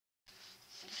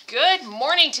Good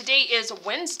morning. Today is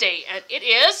Wednesday, and it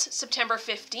is September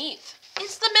 15th.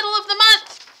 It's the middle of the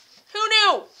month. Who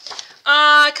knew?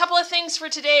 A couple of things for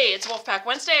today. It's Wolfpack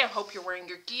Wednesday. I hope you're wearing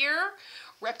your gear,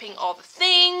 repping all the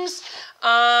things.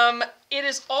 It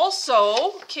is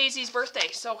also Casey's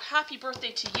birthday, so happy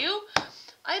birthday to you.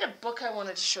 I had a book I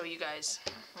wanted to show you guys.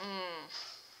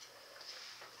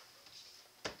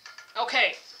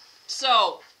 Okay,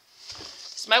 so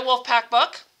this is my Wolfpack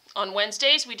book. On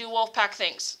Wednesdays, we do Wolfpack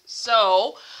things.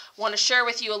 So, I want to share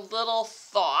with you a little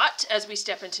thought as we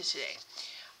step into today.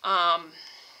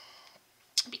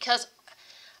 Because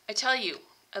I tell you,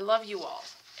 I love you all,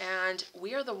 and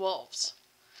we are the wolves.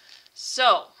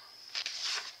 So,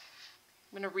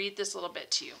 I'm going to read this a little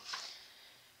bit to you.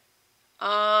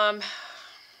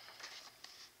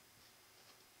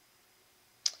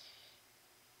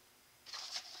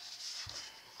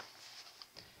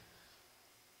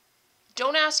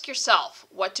 Don't ask yourself,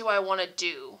 what do I want to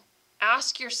do?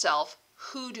 Ask yourself,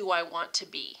 who do I want to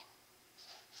be?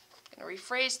 I'm going to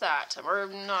rephrase that, or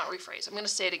not rephrase, I'm going to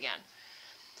say it again.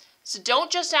 So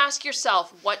don't just ask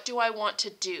yourself, what do I want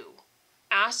to do?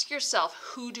 Ask yourself,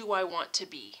 who do I want to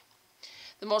be?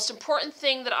 The most important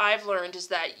thing that I've learned is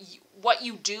that what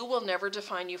you do will never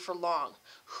define you for long.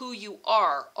 Who you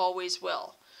are always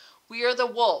will. We are the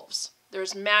wolves.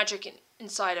 There's magic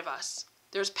inside of us.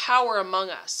 There's power among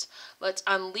us. Let's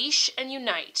unleash and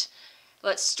unite.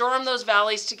 Let's storm those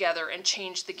valleys together and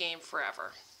change the game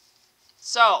forever.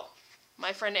 So,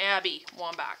 my friend Abby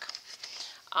Wambach,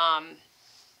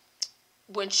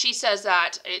 when she says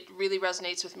that, it really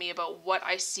resonates with me about what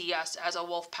I see us as a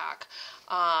wolf pack.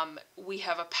 We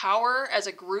have a power as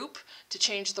a group to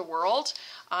change the world,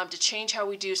 to change how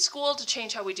we do school, to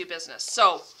change how we do business.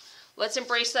 So, let's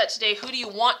embrace that today. Who do you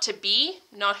want to be,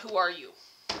 not who are you?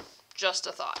 Just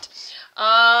a thought.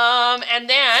 And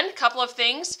then, a couple of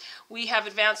things. We have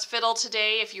advanced fiddle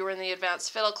today. If you were in the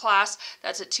advanced fiddle class,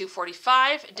 that's at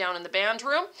 2:45 down in the band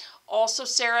room. Also,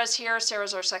 Sarah's here.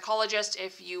 Sarah's our psychologist.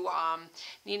 If you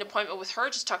need an appointment with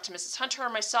her, just talk to Mrs. Hunter or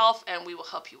myself, and we will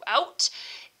help you out.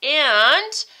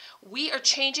 And we are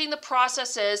changing the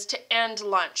processes to end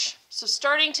lunch. So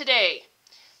starting today,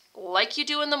 like you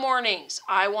do in the mornings,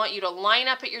 I want you to line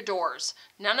up at your doors.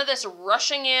 None of this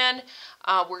rushing in.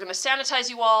 We're going to sanitize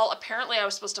you all. Apparently, I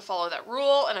was supposed to follow that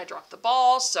rule, and I dropped the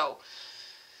ball. So,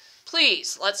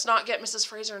 please, let's not get Mrs.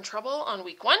 Fraser in trouble on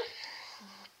week 1.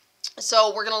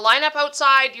 So, we're going to line up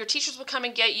outside. Your teachers will come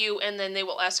and get you, and then they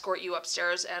will escort you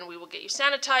upstairs, and we will get you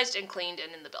sanitized and cleaned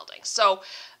and in the building. So,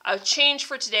 a change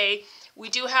for today. We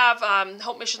do have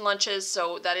Hope Mission lunches,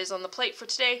 so that is on the plate for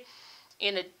today.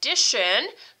 In addition,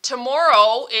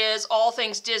 tomorrow is all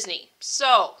things Disney.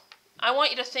 So, I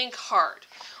want you to think hard.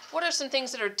 What are some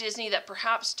things that are Disney that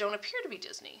perhaps don't appear to be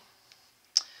Disney?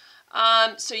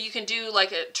 So you can do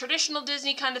like a traditional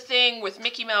Disney kind of thing with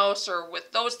Mickey Mouse or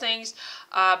with those things.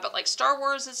 But like Star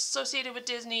Wars is associated with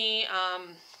Disney. A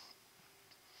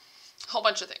whole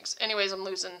bunch of things. Anyways, I'm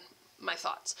losing my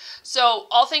thoughts. So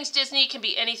all things Disney can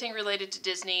be anything related to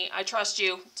Disney. I trust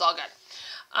you. It's all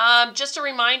good. Just a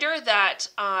reminder that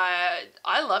I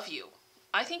love you.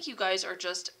 I think you guys are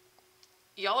just,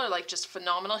 y'all are like just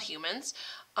phenomenal humans.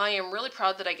 I am really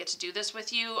proud that I get to do this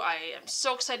with you. I am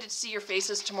so excited to see your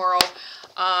faces tomorrow.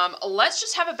 Let's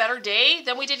just have a better day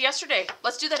than we did yesterday.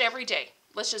 Let's do that every day.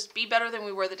 Let's just be better than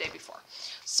we were the day before.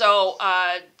 So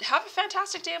have a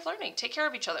fantastic day of learning. Take care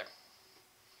of each other.